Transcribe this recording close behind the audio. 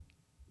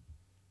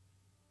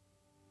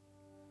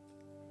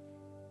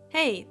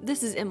Hey,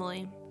 this is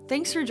Emily.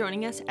 Thanks for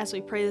joining us as we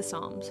pray the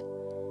Psalms.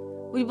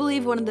 We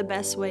believe one of the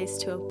best ways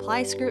to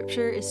apply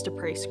Scripture is to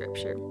pray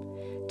Scripture.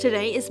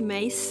 Today is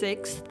May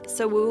 6th,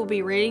 so we will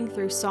be reading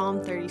through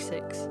Psalm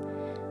 36.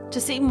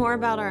 To see more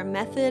about our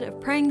method of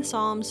praying the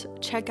Psalms,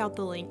 check out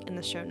the link in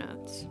the show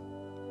notes.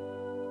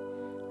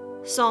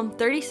 Psalm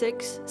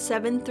 36,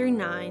 7 through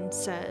 9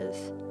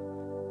 says,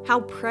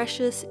 "How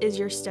precious is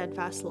your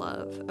steadfast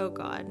love, O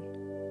God!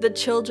 The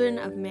children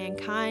of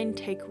mankind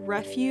take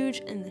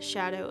refuge in the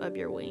shadow of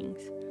your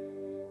wings.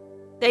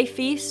 They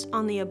feast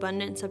on the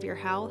abundance of your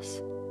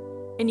house,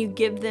 and you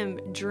give them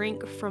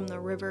drink from the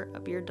river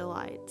of your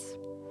delights.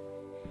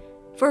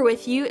 For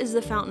with you is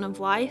the fountain of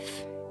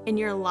life, in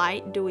your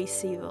light do we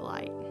see the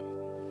light."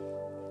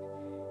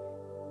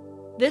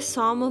 This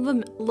psalm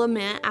of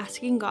lament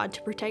asking God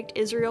to protect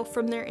Israel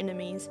from their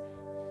enemies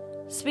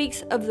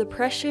speaks of the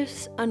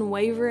precious,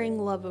 unwavering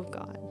love of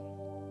God.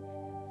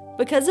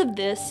 Because of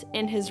this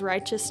and his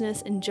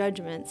righteousness and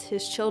judgments,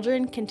 his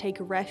children can take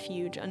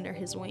refuge under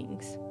his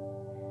wings.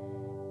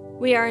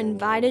 We are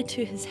invited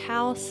to his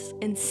house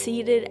and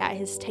seated at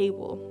his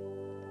table.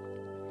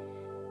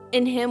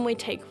 In him we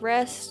take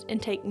rest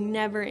and take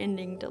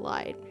never-ending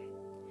delight.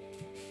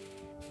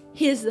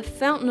 He is the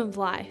fountain of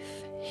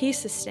life. He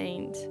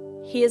sustains.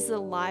 He is the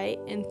light,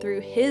 and through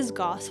his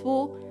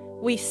gospel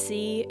we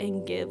see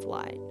and give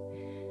light.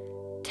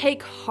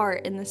 Take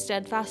heart in the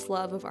steadfast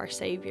love of our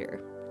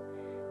Savior.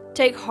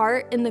 Take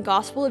heart in the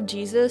gospel of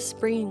Jesus,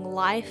 bringing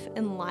life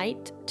and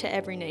light to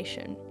every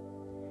nation.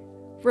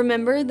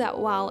 Remember that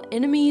while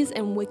enemies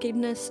and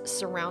wickedness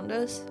surround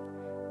us,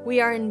 we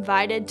are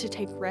invited to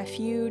take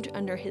refuge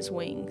under his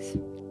wings.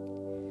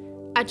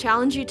 I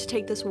challenge you to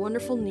take this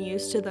wonderful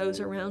news to those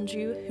around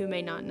you who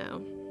may not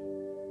know.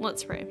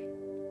 Let's pray.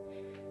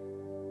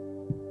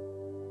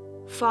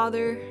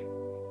 Father,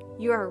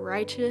 you are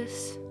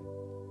righteous.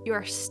 You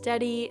are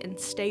steady and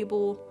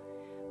stable.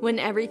 When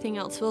everything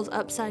else feels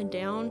upside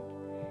down,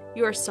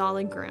 you are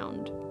solid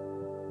ground.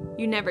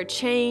 You never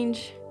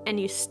change, and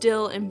you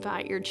still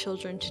invite your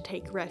children to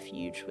take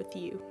refuge with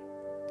you.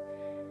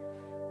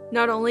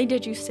 Not only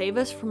did you save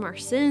us from our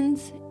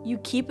sins, you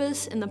keep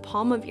us in the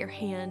palm of your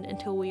hand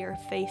until we are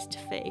face to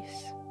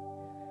face.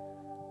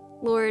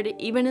 Lord,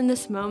 even in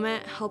this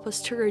moment, help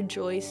us to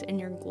rejoice in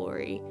your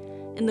glory,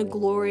 in the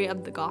glory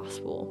of the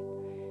gospel.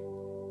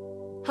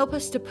 Help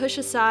us to push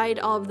aside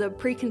all of the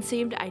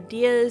preconceived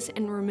ideas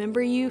and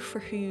remember you for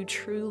who you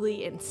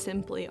truly and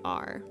simply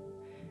are.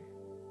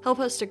 Help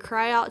us to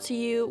cry out to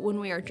you when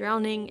we are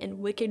drowning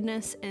in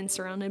wickedness and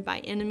surrounded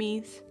by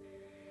enemies.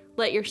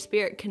 Let your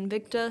Spirit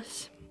convict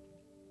us.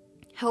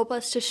 Help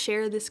us to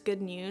share this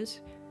good news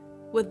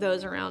with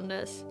those around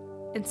us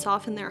and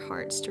soften their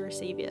hearts to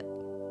receive it.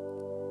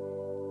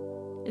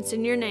 It's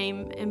in your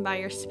name and by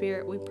your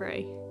Spirit we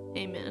pray.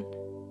 Amen.